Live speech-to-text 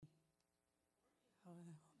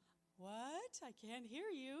What? I can't hear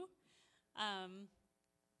you.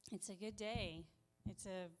 It's a good day. It's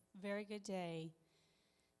a very good day.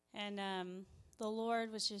 And the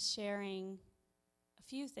Lord was just sharing a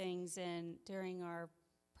few things during our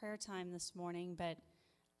prayer time this morning, but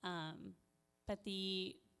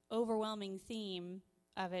the overwhelming theme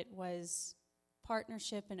of it was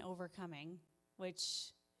partnership and overcoming,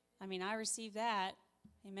 which, I received that.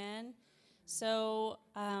 Amen. So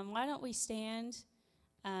why don't we stand,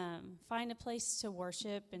 find a place to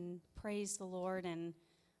worship and praise the Lord. And,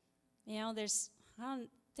 I don't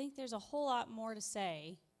think there's a whole lot more to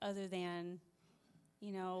say other than,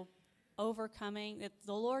 overcoming. That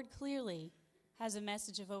the Lord clearly has a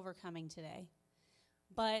message of overcoming today.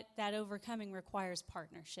 But that overcoming requires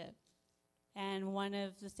partnership. And one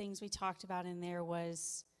of the things we talked about in there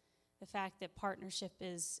was the fact that partnership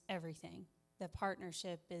is everything. That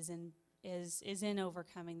partnership is in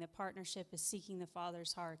overcoming. That partnership is seeking the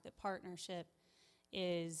Father's heart. That partnership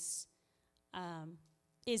is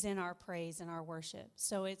in our praise and our worship.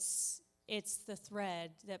 So it's the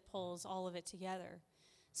thread that pulls all of it together.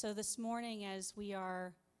 So this morning, as we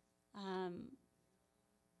are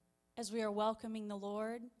welcoming the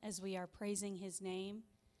Lord, as we are praising His name,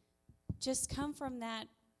 just come from that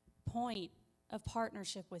point of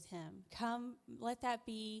partnership with Him. Let that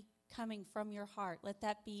be coming from your heart. Let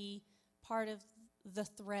that be part of the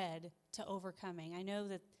thread to overcoming. I know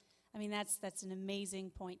that's an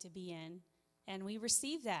amazing point to be in, and we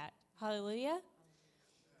receive that. Hallelujah.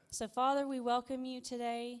 So, Father, we welcome you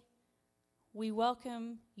today. We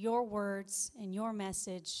welcome your words and your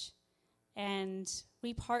message, and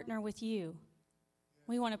we partner with you.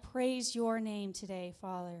 We want to praise your name today,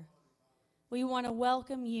 Father. We want to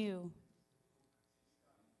welcome you.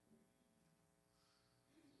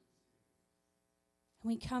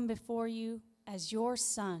 We come before you as your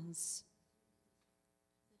sons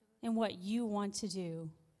in what you want to do.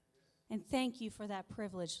 And thank you for that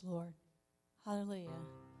privilege, Lord. Hallelujah.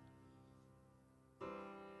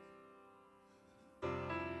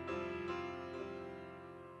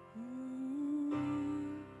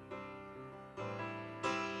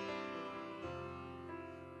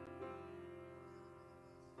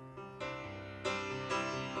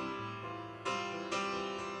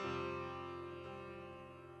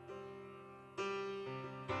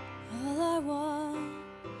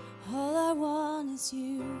 All I want is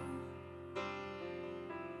you.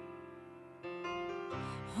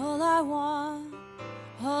 All I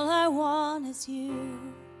want is you.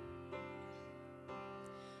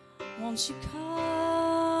 Won't you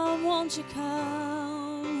come, won't you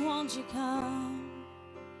come, won't you come?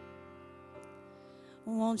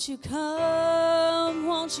 Won't you come,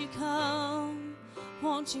 won't you come,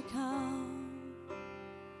 won't you come?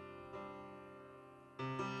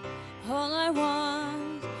 All I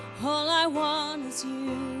want is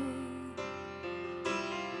you.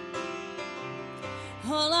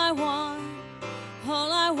 All I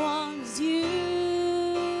want is you.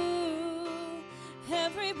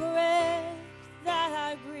 Every breath that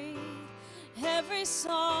I breathe, every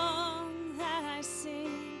song that I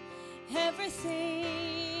sing,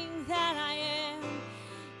 everything that I am,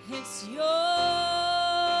 it's yours.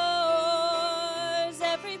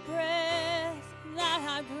 Every breath that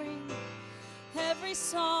I breathe, every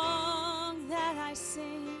song that I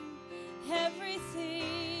sing,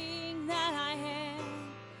 everything that I am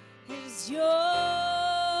is yours.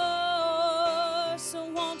 So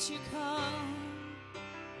won't you come?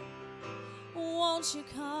 Won't you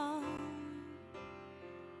come?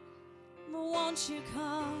 Won't you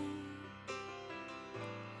come?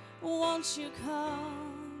 Won't you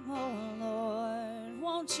come? Oh Lord,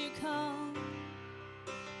 won't you come?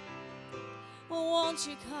 Won't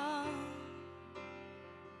you come?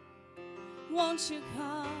 Won't you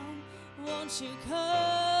come? Won't you come?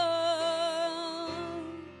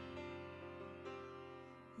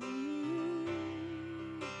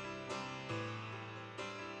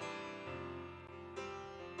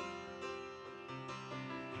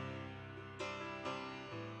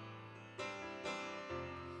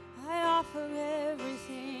 I offer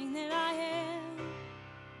everything that I am,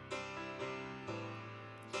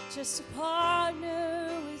 just to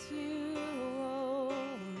partner with you, oh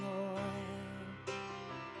Lord.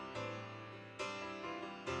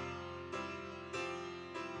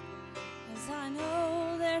 'Cause I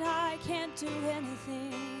know that I can't do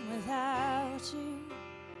anything without you.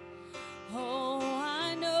 Oh,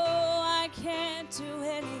 I know I can't do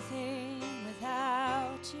anything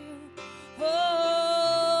without you.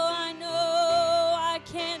 Oh, I know I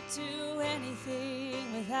can't do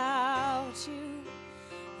anything without you.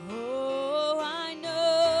 Oh, I know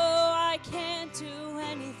I can't do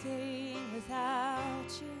anything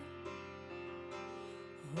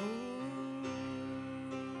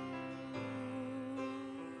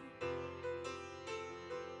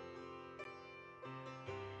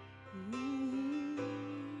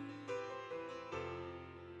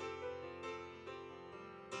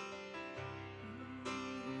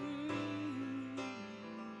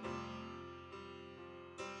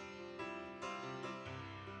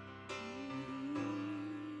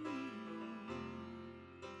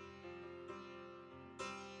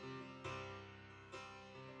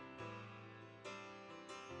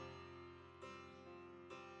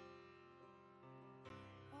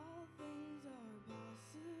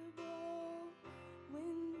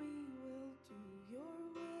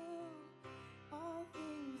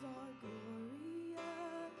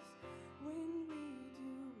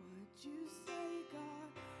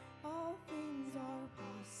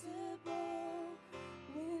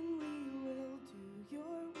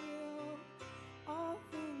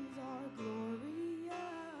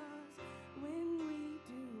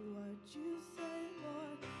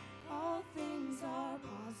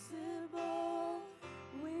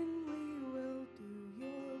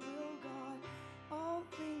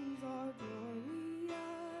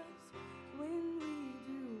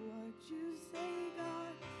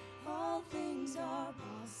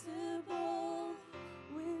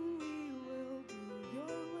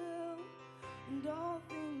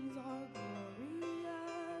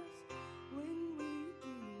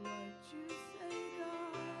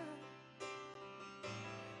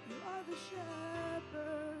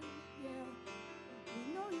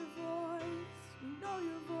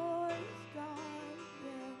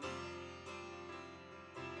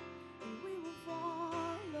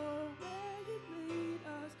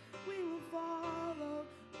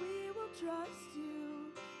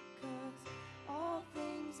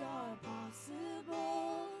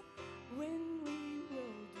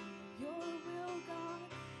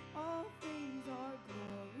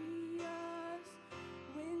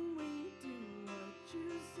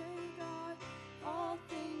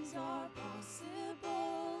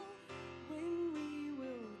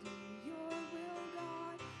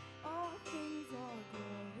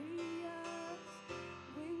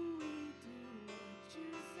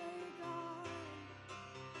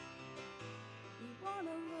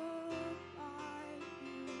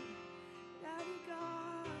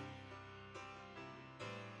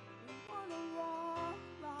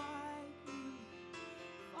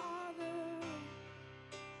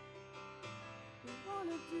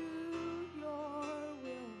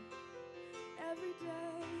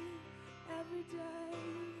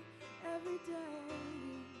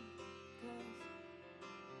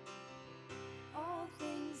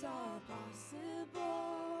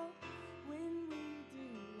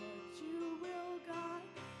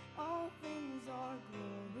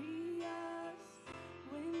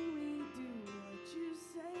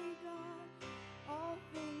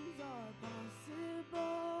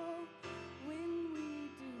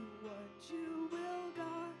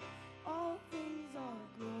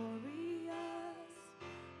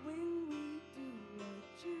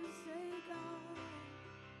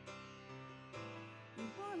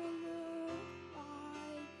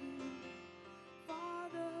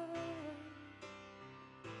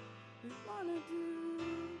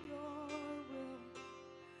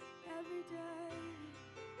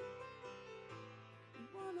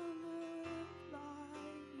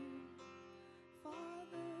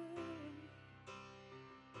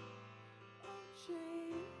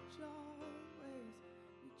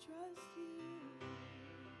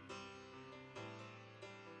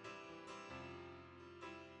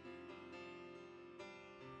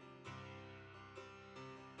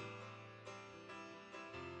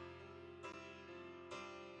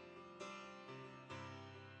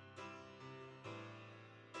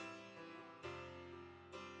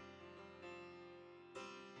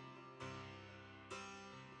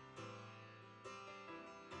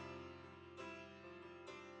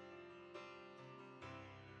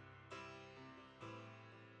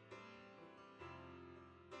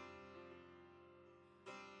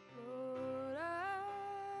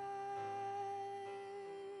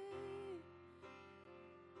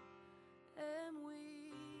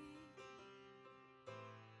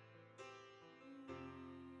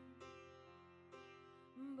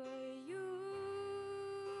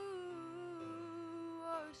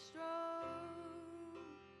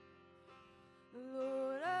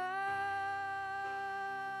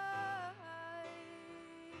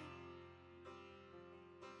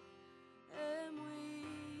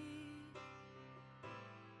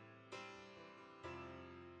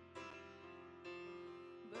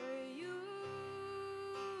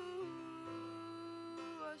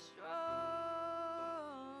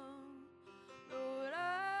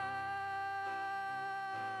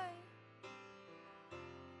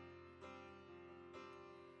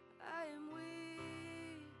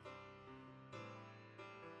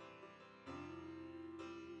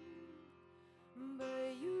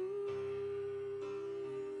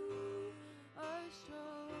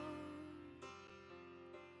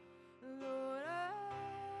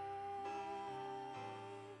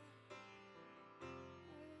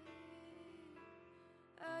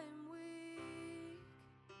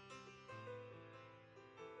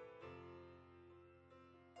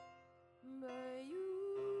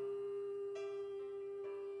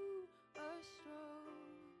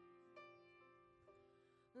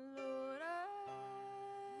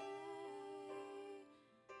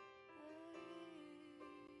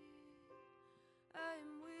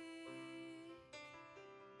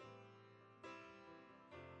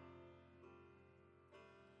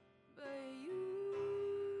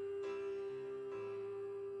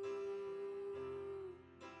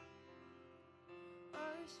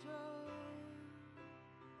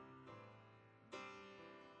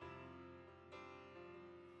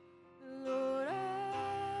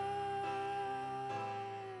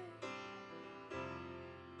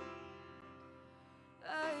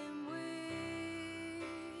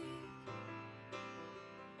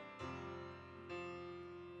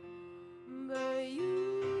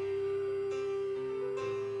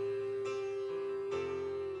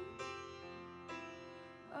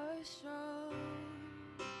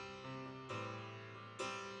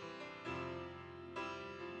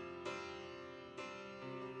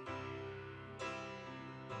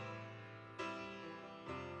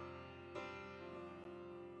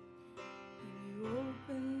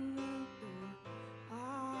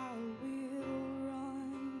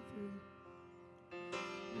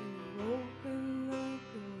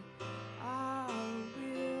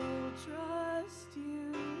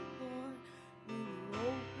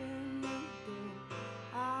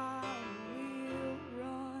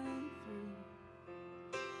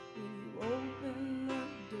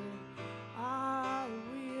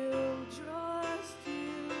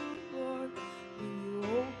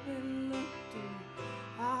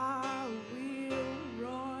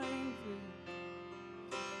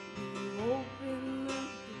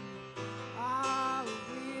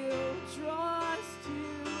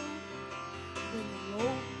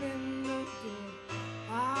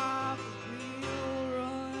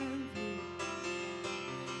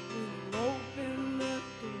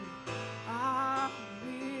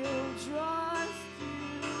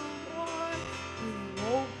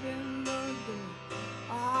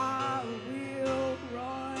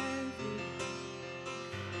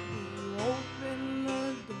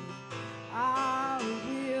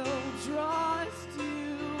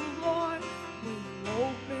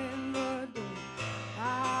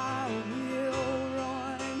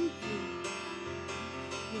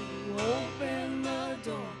open the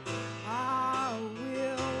door, I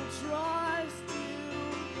will trust you.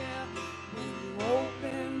 Yeah, when you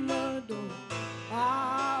open the door,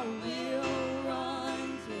 I will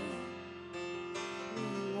run through.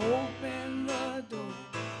 When you open the door,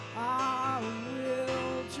 I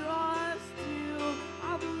will trust you.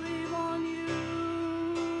 I believe on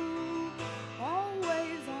you,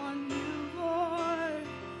 always on you, Lord.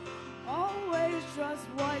 Always trust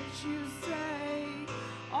what you say.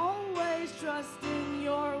 Always trust in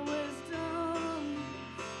your wisdom.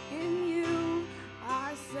 In you,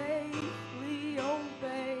 I safely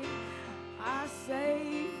obey. I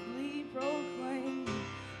safely proclaim.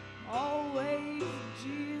 Always in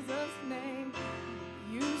Jesus' name.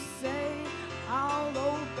 You say I'll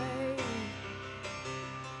obey.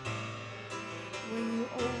 When you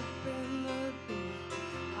open the door,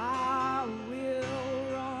 I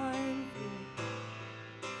will run through.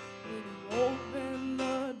 When you open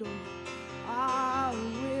the door, I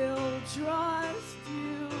will trust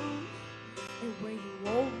you. And when you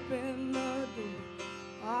open the door,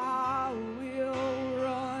 I will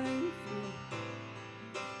run through.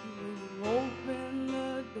 And when you open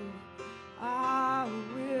the door, I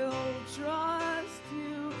will trust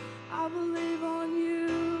you. I believe on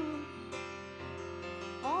you.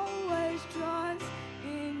 Always trust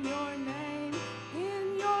in your name,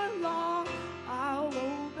 in your law. I'll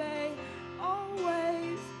obey.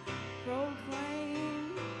 Always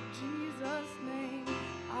proclaim Jesus' name.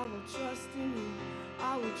 I will trust in you.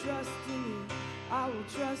 I will trust in you. I will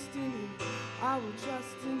trust in you. I will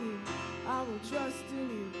trust in you. I will trust in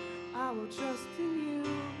you. I will trust in you,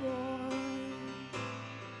 Lord.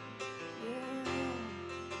 Yeah.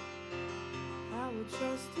 I will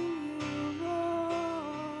trust in you,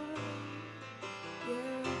 Lord.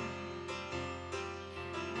 Yeah.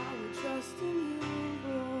 I will trust in you,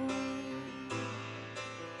 Lord.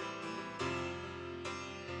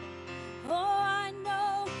 Oh, I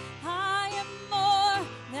know I am more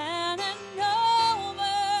than an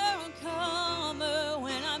overcomer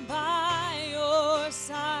when I'm by your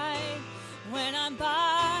side. When I'm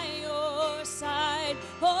by your side.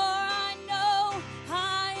 For I know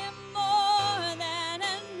I am more than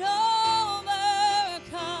an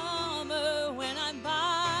overcomer when I'm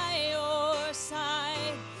by your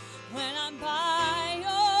side. When I'm by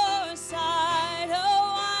your side.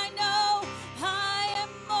 Oh, I know I am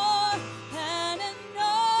more than an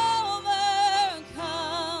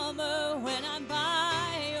overcomer when I'm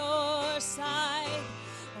by your side.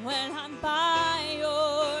 When I'm by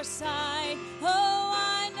your side. Oh,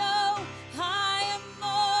 I know I am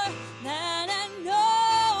more than an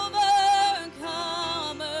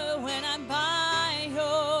overcomer when I'm by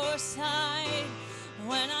your side.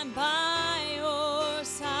 When I'm by your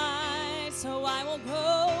side. So I will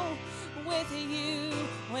go with you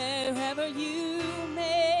wherever you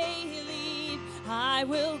may lead. I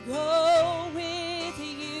will go with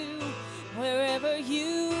you wherever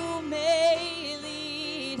you may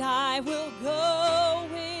lead. I will go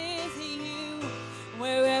with you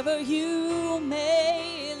wherever you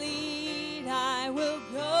may lead. I will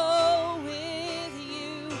go with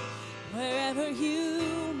you wherever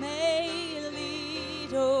you may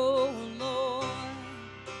lead, oh Lord.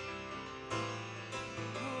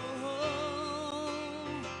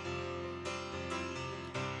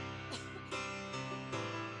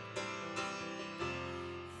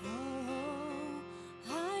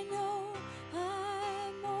 I know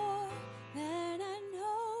I'm more than an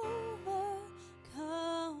overcomer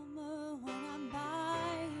when I'm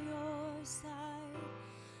by your side.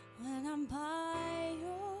 When I'm by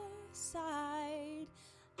your side,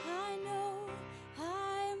 I know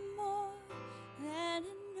I'm more than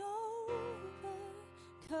an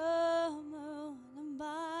overcomer when I'm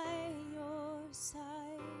by your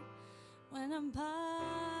side. When I'm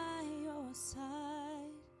by your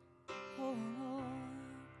side, oh Lord.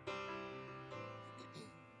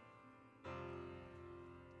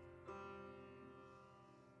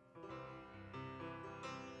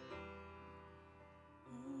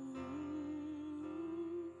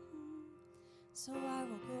 So I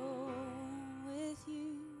will go with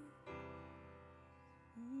you.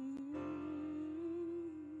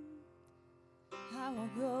 I will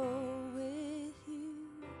go with you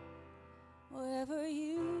wherever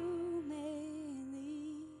you may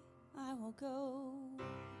lead. I will go.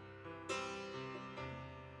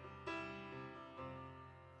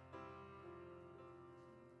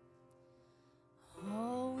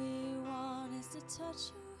 All we want is to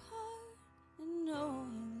touch your heart and know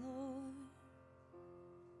you, Lord.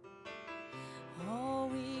 All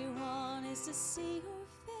we want is to see your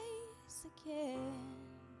face again.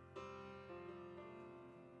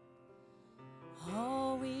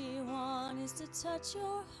 is to touch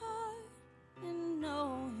your heart and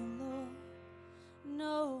know you, Lord,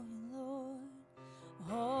 know you, Lord.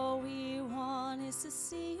 All we want is to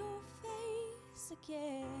see your face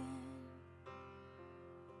again.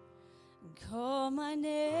 Call my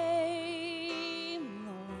name,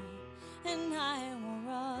 Lord, and I will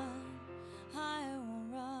run, I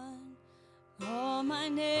will run. Call my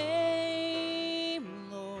name,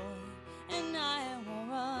 Lord, and I will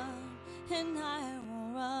run, and I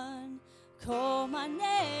will run. Call my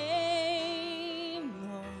name,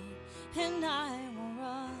 Lord, and I will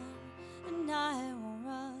run, and I will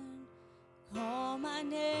run. Call my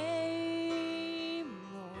name,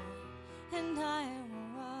 Lord, and I will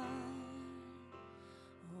run.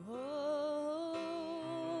 Oh,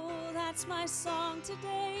 that's my song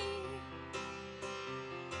today.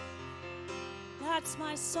 That's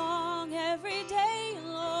my song every day,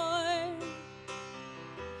 Lord.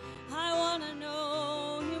 I want to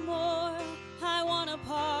know you more. I want to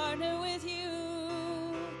partner with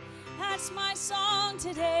you. That's my song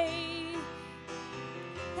today.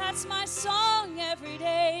 That's my song every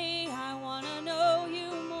day. I want to know you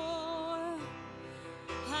more.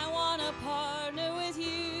 I want to partner with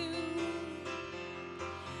you.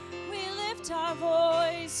 We lift our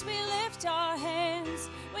voice, we lift our hands,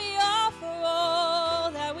 we offer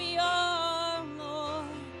all that we are, Lord,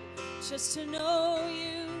 just to know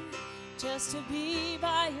you, just to be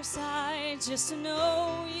by your side, just to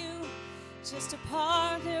know you, just to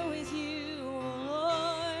partner with you,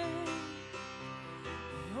 Lord.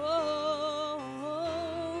 Oh,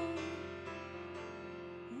 oh.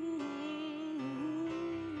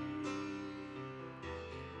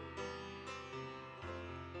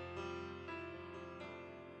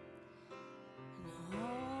 And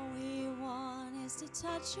all we want is to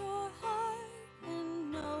touch your heart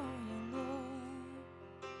and know you, Lord.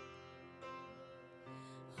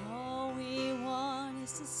 All we want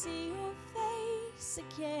is to see your face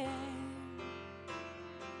again.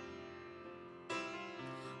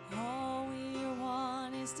 All we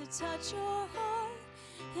want is to touch your heart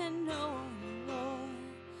and know you,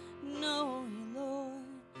 Lord, know you, Lord.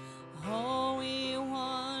 All we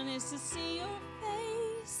want is to see your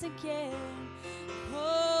face again.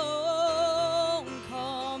 Oh,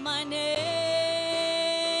 call my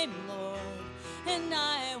name, Lord, and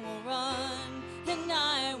I will run, and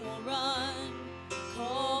I will run.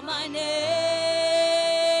 Call my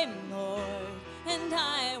name, Lord, and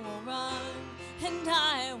I will run, and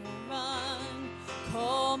I will run.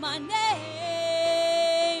 Call my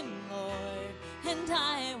name, Lord, and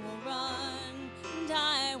I will run, and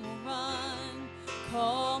I will run.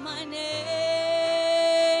 Call my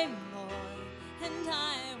name, Lord, and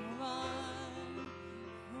I will run.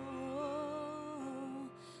 Oh,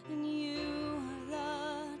 and you are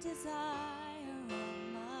the desire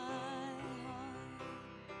of my heart,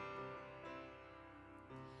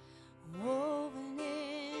 woven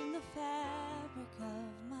in the fabric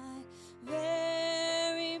of my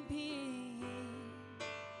very being.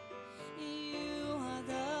 You are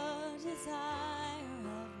the desire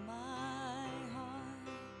of my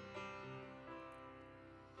heart.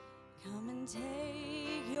 Come and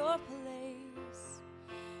take your place.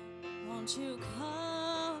 Won't you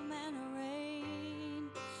come and reign?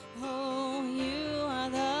 Oh, you are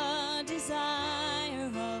the desire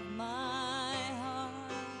of my heart.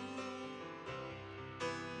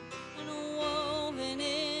 And woven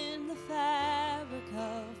in the fabric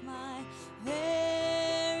of my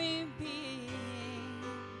very being,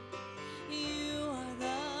 you are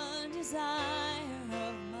the desire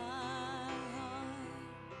of my heart.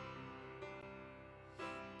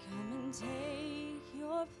 Come and take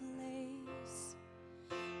your place.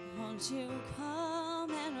 Won't you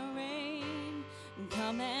come and reign?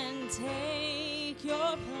 Come and take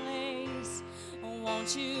your place.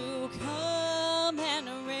 Won't you come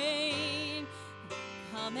and reign?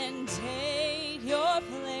 Come and take your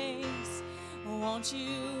place. Won't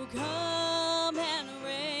you come and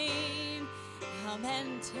reign? Come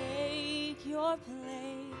and take your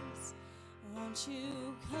place. Won't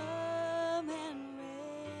you come and reign?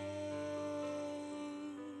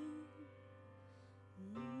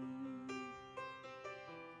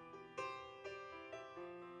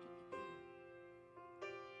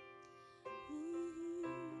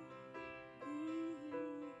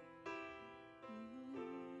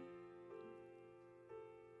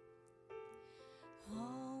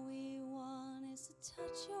 All we want is to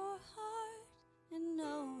touch your heart and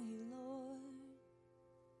know you, Lord.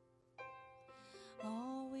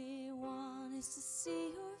 All we want is to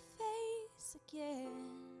see your face again.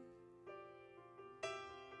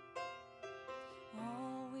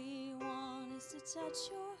 All we want is to touch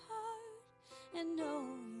your heart and know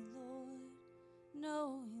you, Lord,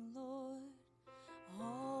 know you, Lord.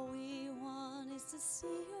 All we want is to see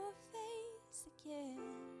your face again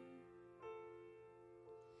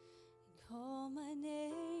and call my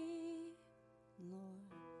name,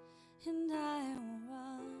 Lord, and I will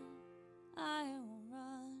run, I will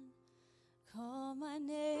run. Call my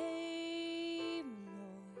name,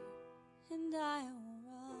 Lord, and I will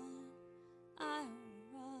run, I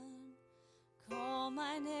will run. Call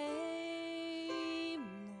my name,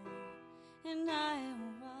 Lord, and I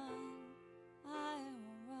will run, I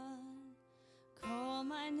will run. Call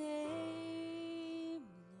my name,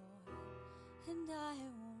 Lord, and I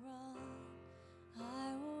will run,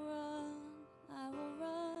 I will run, I will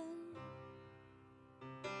run.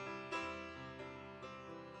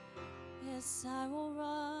 Yes, I will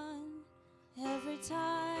run. Every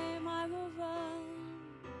time I will run.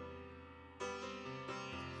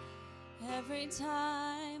 Every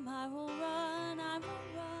time I will run, I will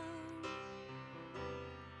run.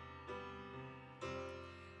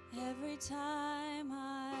 Every time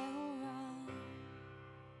I will run.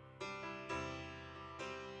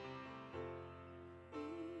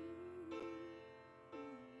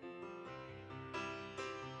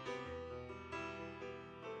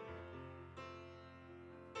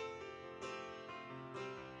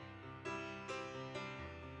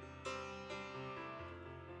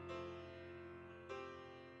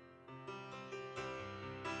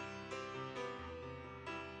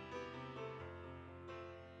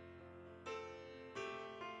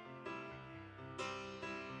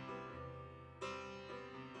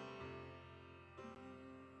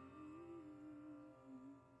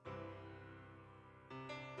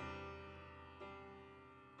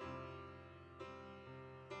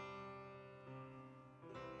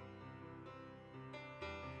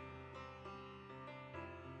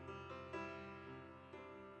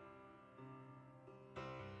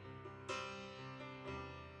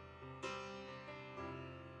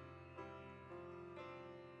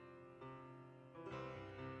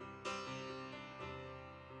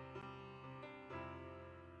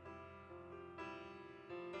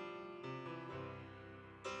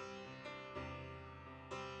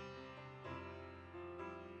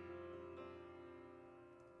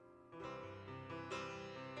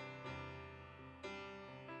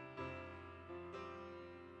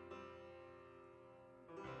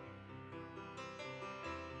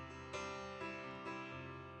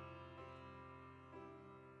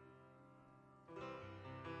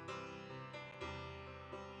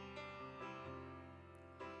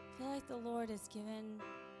 I feel like the Lord has given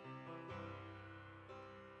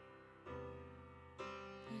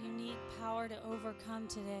a unique power to overcome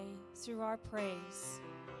today through our praise.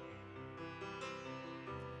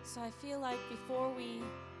 So I feel like before we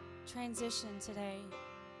transition today,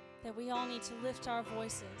 that we all need to lift our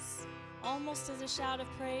voices, almost as a shout of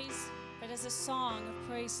praise, but as a song of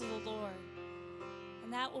praise to the Lord.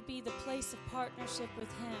 And that will be the place of partnership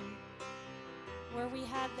with Him, where we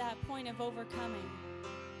have that point of overcoming.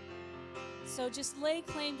 So just lay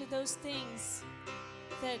claim to those things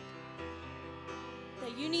that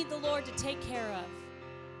you need the Lord to take care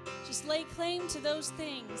of. Just lay claim to those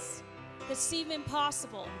things that seem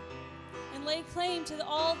impossible. And lay claim to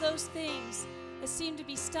all those things that seem to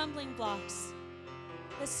be stumbling blocks,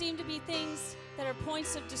 that seem to be things that are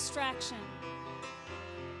points of distraction,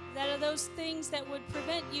 that are those things that would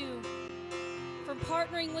prevent you from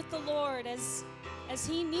partnering with the Lord as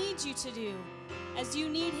He needs you to do, as you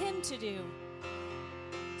need Him to do.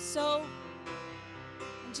 So,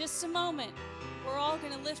 in just a moment, we're all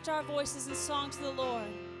going to lift our voices in song to the Lord.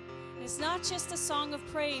 And it's not just a song of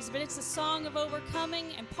praise, but it's a song of overcoming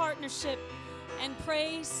and partnership and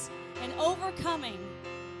praise and overcoming.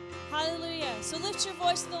 Hallelujah. So lift your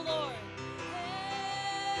voice to the Lord.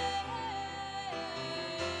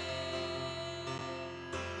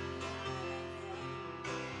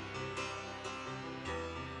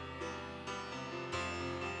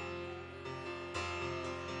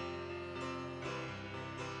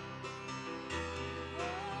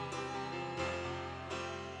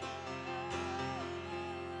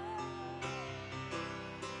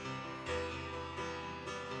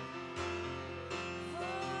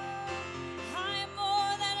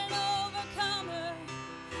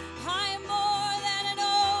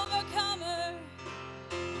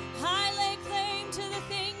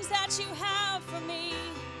 You have for me.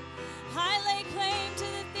 I lay claim to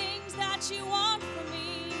the things that you want from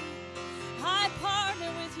me. I partner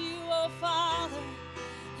with you, oh Father,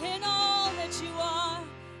 in all that you are,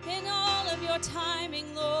 in all of your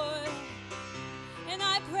timing, Lord. And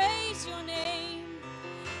I praise your name.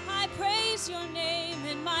 I praise your name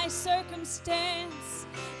and in my circumstance.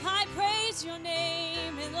 I praise your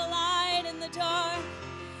name in the light and the dark.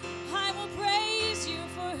 I will praise you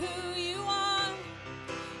for who you are.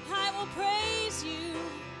 I will praise you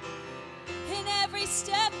in every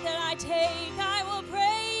step that I take. I will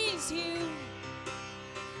praise you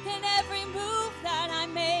in every move that I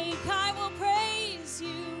make. I will praise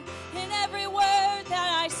you in every word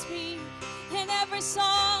that I speak, in every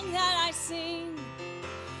song that I sing.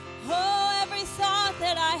 Oh, every thought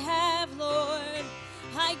that I have, Lord,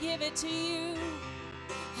 I give it to you.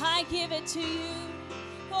 I give it to you.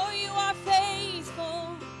 For you are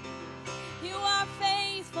faithful. You are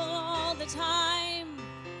faithful all the time.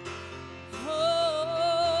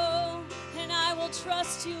 Oh, and I will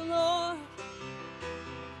trust you, Lord.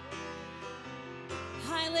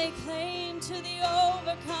 I lay claim to the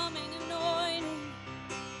overcoming anointing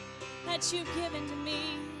that you've given to me.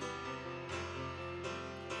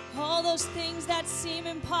 All those things that seem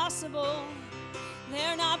impossible,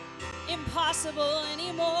 they're not impossible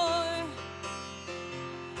anymore.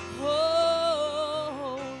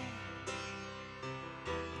 Oh,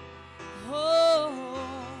 oh,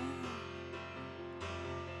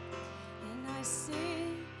 and I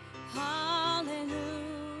sing hallelujah.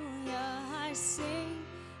 I sing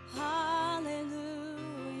hallelujah.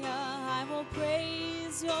 I will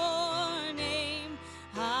praise your name.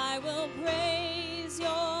 I will praise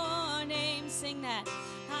your name. Sing that.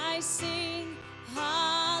 I sing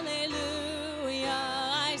hallelujah.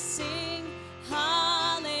 I sing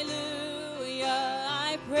hallelujah.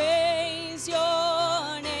 I praise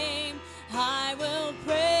your name. I will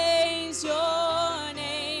praise your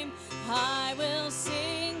name. I will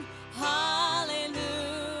sing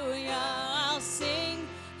hallelujah. I'll sing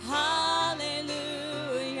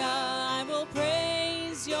hallelujah. I will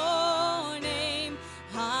praise your name.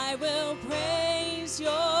 I will praise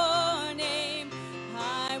your name.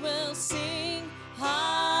 I will sing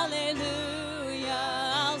hallelujah.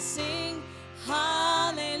 I'll sing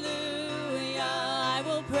hallelujah. I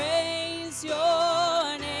will praise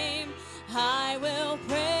your name. I will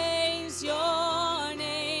praise your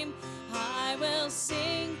name. I will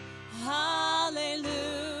sing hallelujah.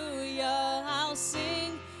 I'll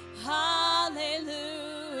sing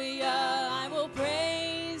hallelujah. I will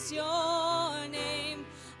praise your name.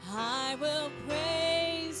 I will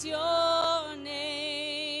praise your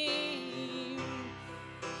name.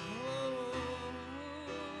 Oh.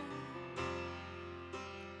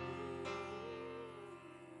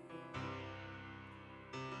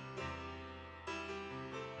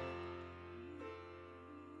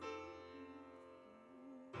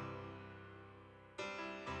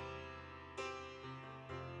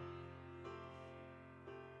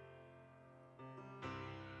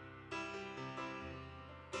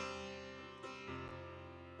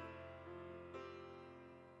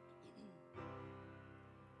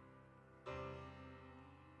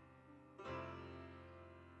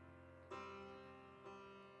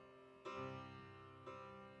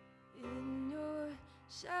 In your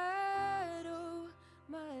shadow,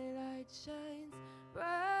 my light shines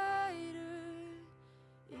brighter.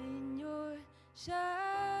 In your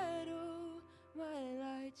shadow, my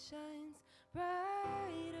light shines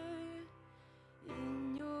brighter.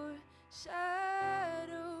 In your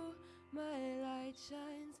shadow, my light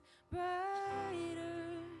shines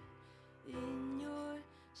brighter. In your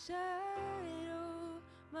shadow,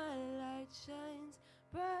 my light shines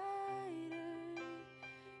brighter.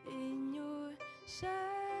 In your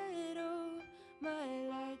shadow, my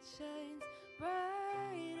light shines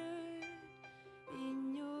brighter.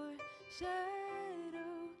 In your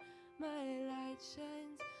shadow, my light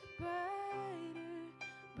shines brighter,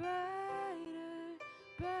 brighter,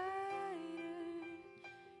 brighter.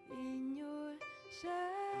 In your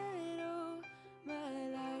shadow, my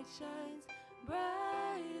light shines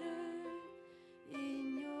brighter.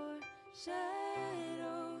 In your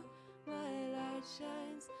shadow, my light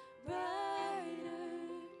shines brighter.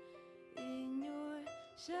 In your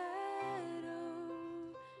shadow,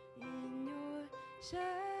 in your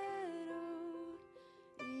shadow,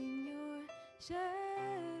 in your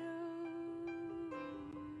shadow.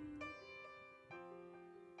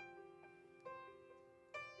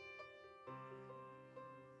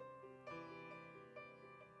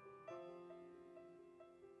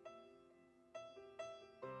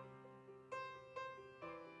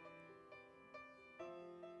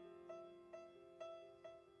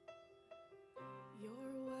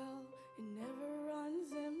 Your well, it never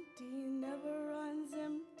runs empty, never runs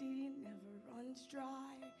empty, never runs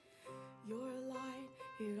dry. Your light,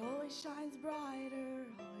 it always shines brighter,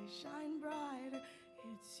 always shine brighter.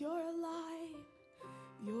 It's your light.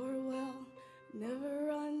 Your well never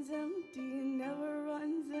runs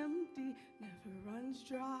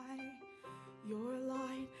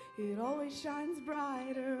it always shines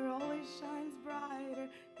brighter, always shines brighter.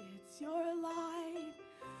 It's your light,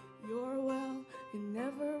 your well, it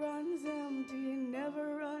never runs empty,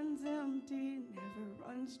 never runs empty, never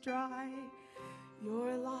runs dry.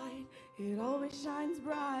 Your light, it always shines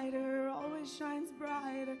brighter, always shines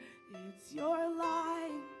brighter. It's your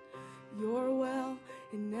light, your well,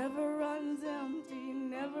 it never runs empty,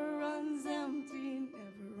 never runs empty,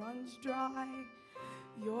 never runs dry.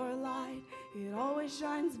 Your light, it always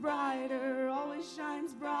shines brighter, always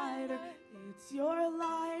shines brighter. It's your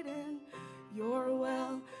light and your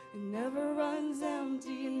well, it never runs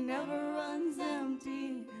empty, never runs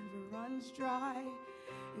empty, never runs dry.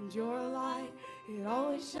 And your light, it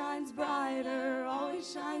always shines brighter,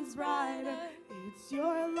 always shines brighter. It's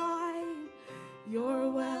your light,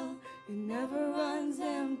 your well, it never runs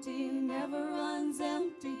empty, never runs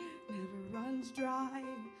empty, never runs dry.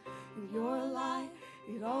 And your light,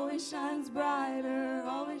 it always shines brighter,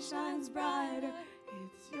 always shines brighter.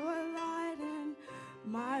 It's your light and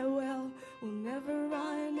my well will never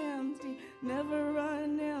run empty, never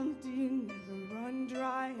run empty, never run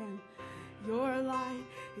dry. And your light,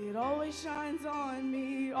 it always shines on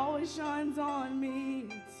me, always shines on me.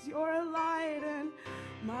 It's your light and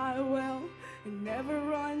my well, it never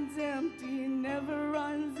runs empty, never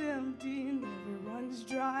runs empty, never runs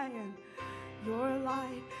dry. And your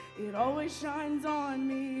light, it always shines on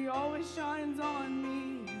me, always shines on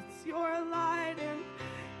me. It's your light and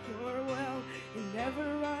your well, it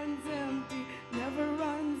never runs empty, never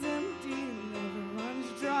runs empty, never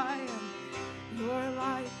runs dry. And your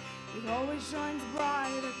light, it always shines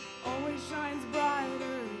brighter, always shines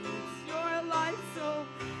brighter. It's your light, so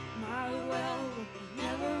my well will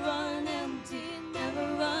never run empty, never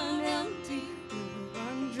run empty, never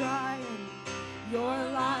run dry. And your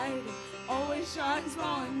light, it always shines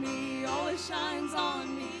on me, always shines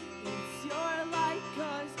on me. It's your light,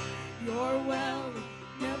 'cause your well, it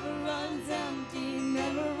never runs empty,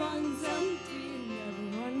 never runs empty, never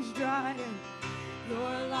runs dry. And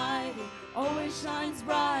your light, it always shines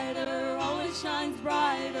brighter, always shines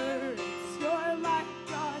brighter. It's your light,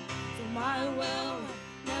 God, so my well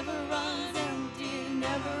never runs empty,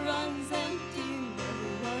 never runs empty, never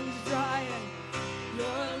runs dry. And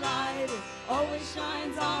your light, it always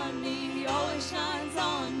shines on me, always shines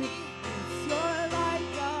on me. It's your light,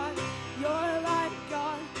 God, your light,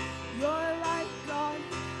 God, your light, God.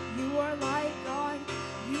 You are light, God,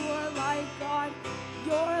 you are light, God,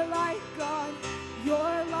 your light, God,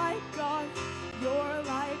 your light, God, your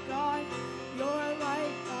light, God, your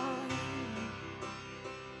light, God,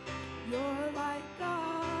 your light,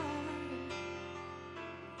 God,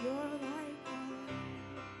 your light, God.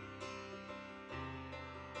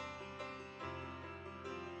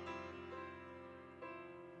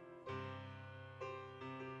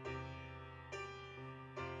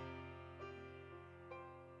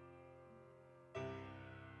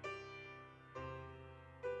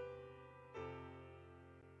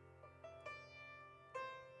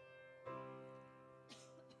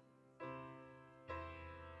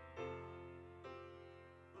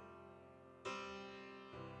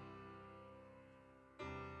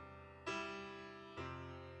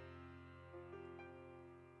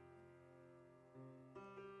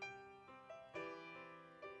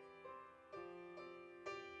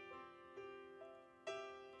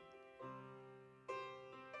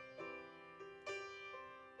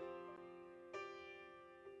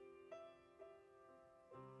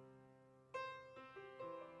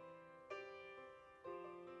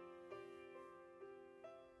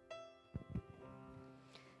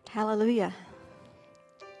 Hallelujah.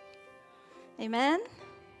 Amen.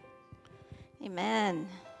 Amen.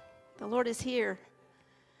 The Lord is here,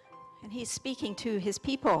 and He's speaking to His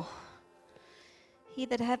people. He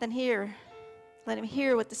that hath an ear, let him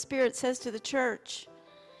hear what the Spirit says to the church.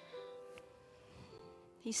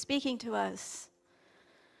 He's speaking to us.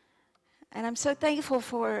 And I'm so thankful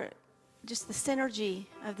for just the synergy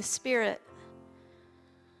of the Spirit.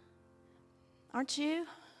 Aren't you?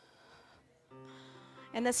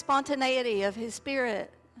 And the spontaneity of His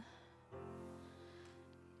Spirit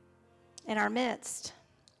in our midst.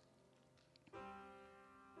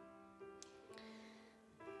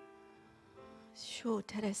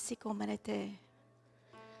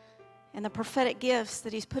 And the prophetic gifts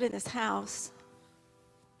that He's put in this house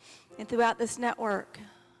and throughout this network.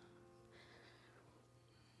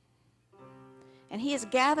 And He is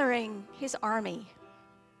gathering His army.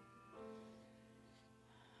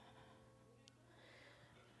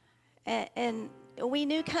 And we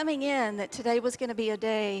knew coming in that today was going to be a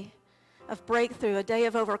day of breakthrough, a day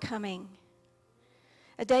of overcoming,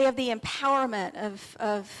 a day of the empowerment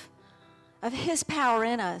of his power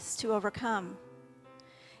in us to overcome.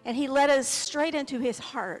 And he led us straight into his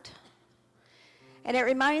heart. And it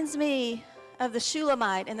reminds me of the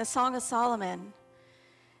Shulamite in the Song of Solomon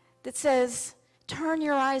that says, "Turn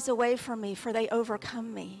your eyes away from me, for they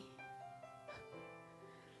overcome me."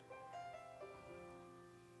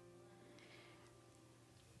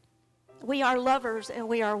 We are lovers and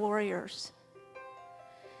we are warriors.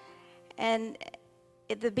 And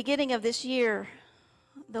at the beginning of this year,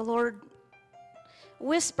 the Lord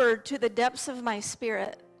whispered to the depths of my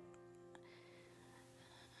spirit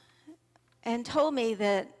and told me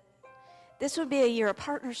that this would be a year of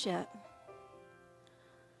partnership.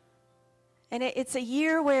 And it's a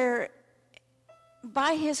year where,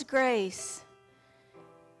 by his grace,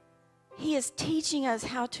 he is teaching us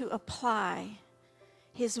how to apply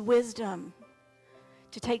his wisdom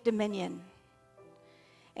to take dominion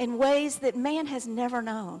in ways that man has never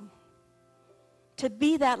known, to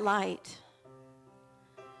be that light.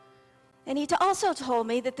 And he also told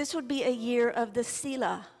me that this would be a year of the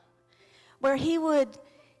Selah, where he would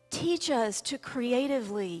teach us to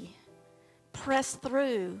creatively press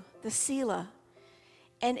through the Selah.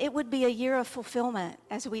 And it would be a year of fulfillment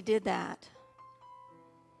as we did that.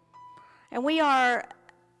 And we are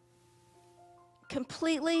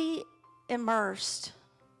completely immersed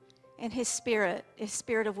in his spirit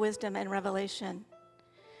of wisdom and revelation.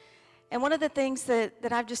 And one of the things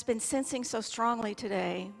that I've just been sensing so strongly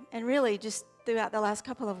today, and really just throughout the last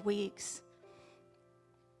couple of weeks,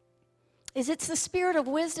 is it's the spirit of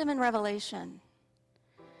wisdom and revelation.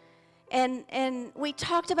 And we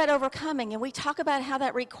talked about overcoming, and we talk about how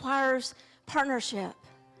that requires partnership.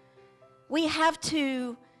 We have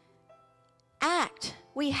to act.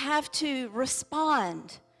 We have to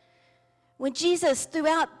respond. When Jesus,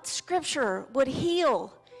 throughout Scripture, would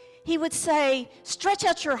heal, he would say, "Stretch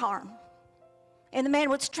out your arm." And the man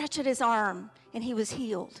would stretch out his arm, and he was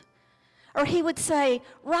healed. Or he would say,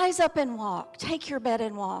 "Rise up and walk. Take your bed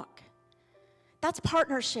and walk." That's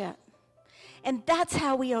partnership. And that's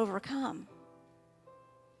how we overcome.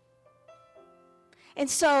 And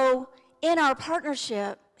so, in our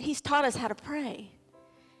partnership, he's taught us how to pray.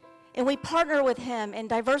 And we partner with him in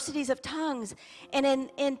diversities of tongues, and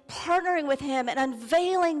in partnering with him and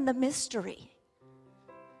unveiling the mystery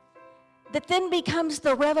that then becomes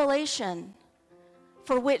the revelation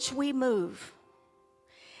for which we move.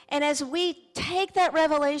 And as we take that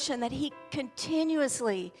revelation that he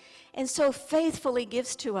continuously and so faithfully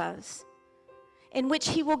gives to us, in which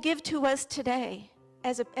he will give to us today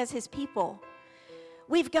as his people,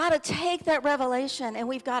 we've got to take that revelation and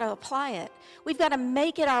we've got to apply it. We've got to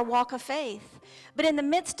make it our walk of faith. But in the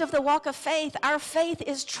midst of the walk of faith, our faith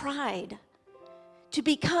is tried to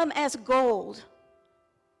become as gold.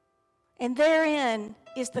 And therein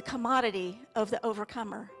is the commodity of the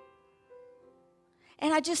overcomer.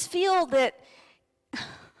 And I just feel that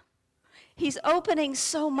he's opening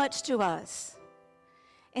so much to us.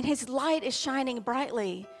 And his light is shining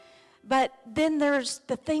brightly. But then there's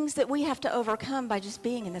the things that we have to overcome by just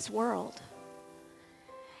being in this world.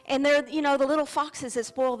 And they're, the little foxes that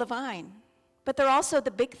spoil the vine. But they're also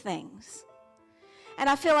the big things. And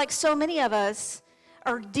I feel like so many of us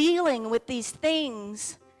are dealing with these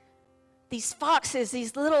things, these foxes,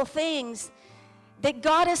 these little things, that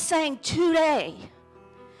God is saying, today,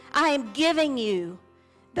 I am giving you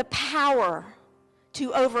the power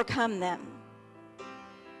to overcome them.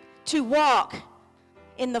 To walk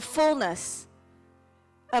in the fullness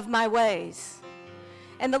of my ways.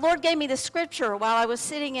 And the Lord gave me the scripture while I was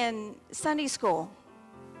sitting in Sunday school.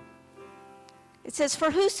 It says,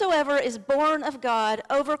 "For whosoever is born of God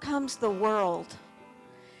overcomes the world.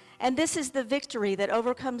 And this is the victory that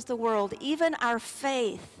overcomes the world, even our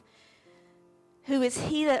faith. Who is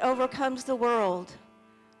he that overcomes the world?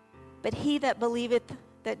 But he that believeth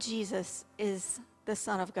that Jesus is the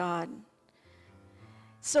Son of God."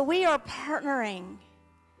 So we are partnering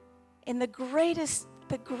in the greatest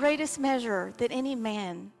measure that any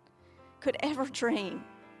man could ever dream.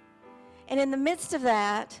 And in the midst of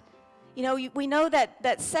that, we know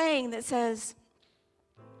that saying that says,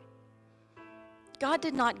 God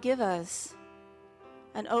did not give us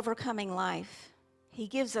an overcoming life. He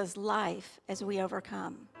gives us life as we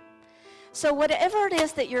overcome. So whatever it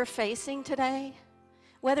is that you're facing today,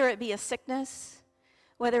 whether it be a sickness,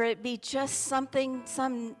 whether it be just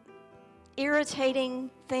some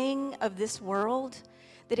irritating thing of this world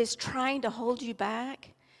that is trying to hold you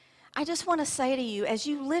back, I just want to say to you, as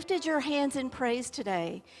you lifted your hands in praise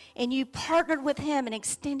today and you partnered with him in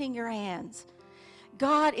extending your hands,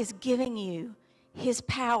 God is giving you his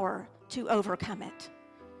power to overcome it.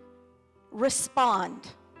 Respond.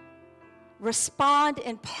 Respond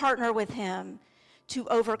and partner with him to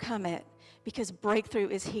overcome it, because breakthrough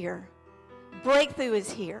is here. Breakthrough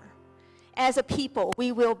is here. As a people,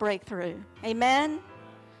 we will break through. Amen?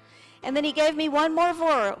 And then he gave me one more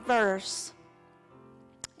verse,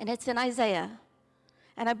 and it's in Isaiah.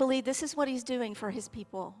 And I believe this is what he's doing for his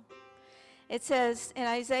people. It says in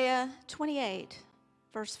Isaiah 28,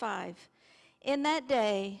 verse 5, "In that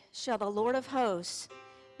day shall the Lord of hosts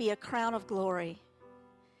be a crown of glory,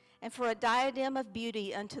 and for a diadem of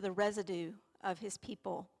beauty unto the residue of his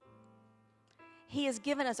people." He has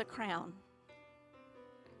given us a crown.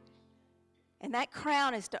 And that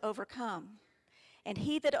crown is to overcome. And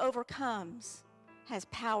he that overcomes has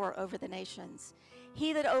power over the nations.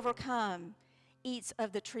 He that overcomes eats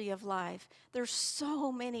of the tree of life. There's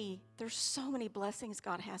so many blessings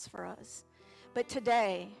God has for us. But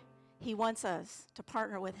today, he wants us to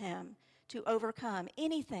partner with him to overcome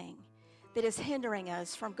anything that is hindering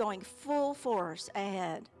us from going full force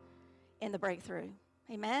ahead in the breakthrough.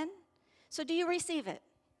 Amen? So do you receive it?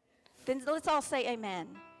 Then let's all say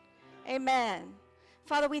amen. Amen.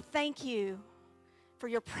 Father, we thank you for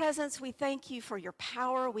your presence. We thank you for your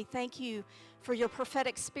power. We thank you for your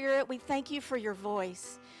prophetic spirit. We thank you for your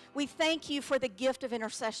voice. We thank you for the gift of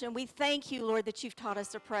intercession. We thank you, Lord, that you've taught us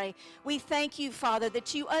to pray. We thank you, Father,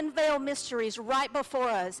 that you unveil mysteries right before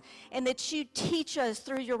us and that you teach us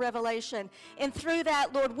through your revelation. And through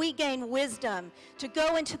that, Lord, we gain wisdom to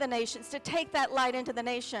go into the nations, to take that light into the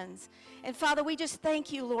nations. And Father, we just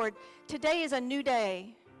thank you, Lord. Today is a new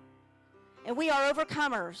day, and we are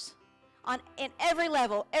overcomers in every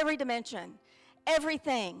level, every dimension,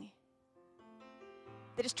 everything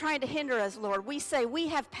that is trying to hinder us, Lord. We say we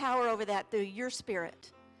have power over that through your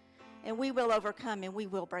Spirit, and we will overcome and we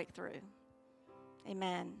will break through.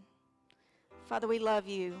 Amen. Father, we love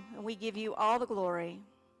you, and we give you all the glory.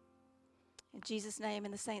 In Jesus' name,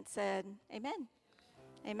 and the saints said, amen.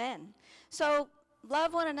 Amen. So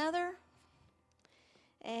love one another,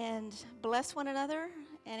 and bless one another,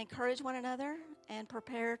 and encourage one another, and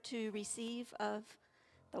prepare to receive of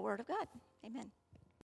the Word of God. Amen.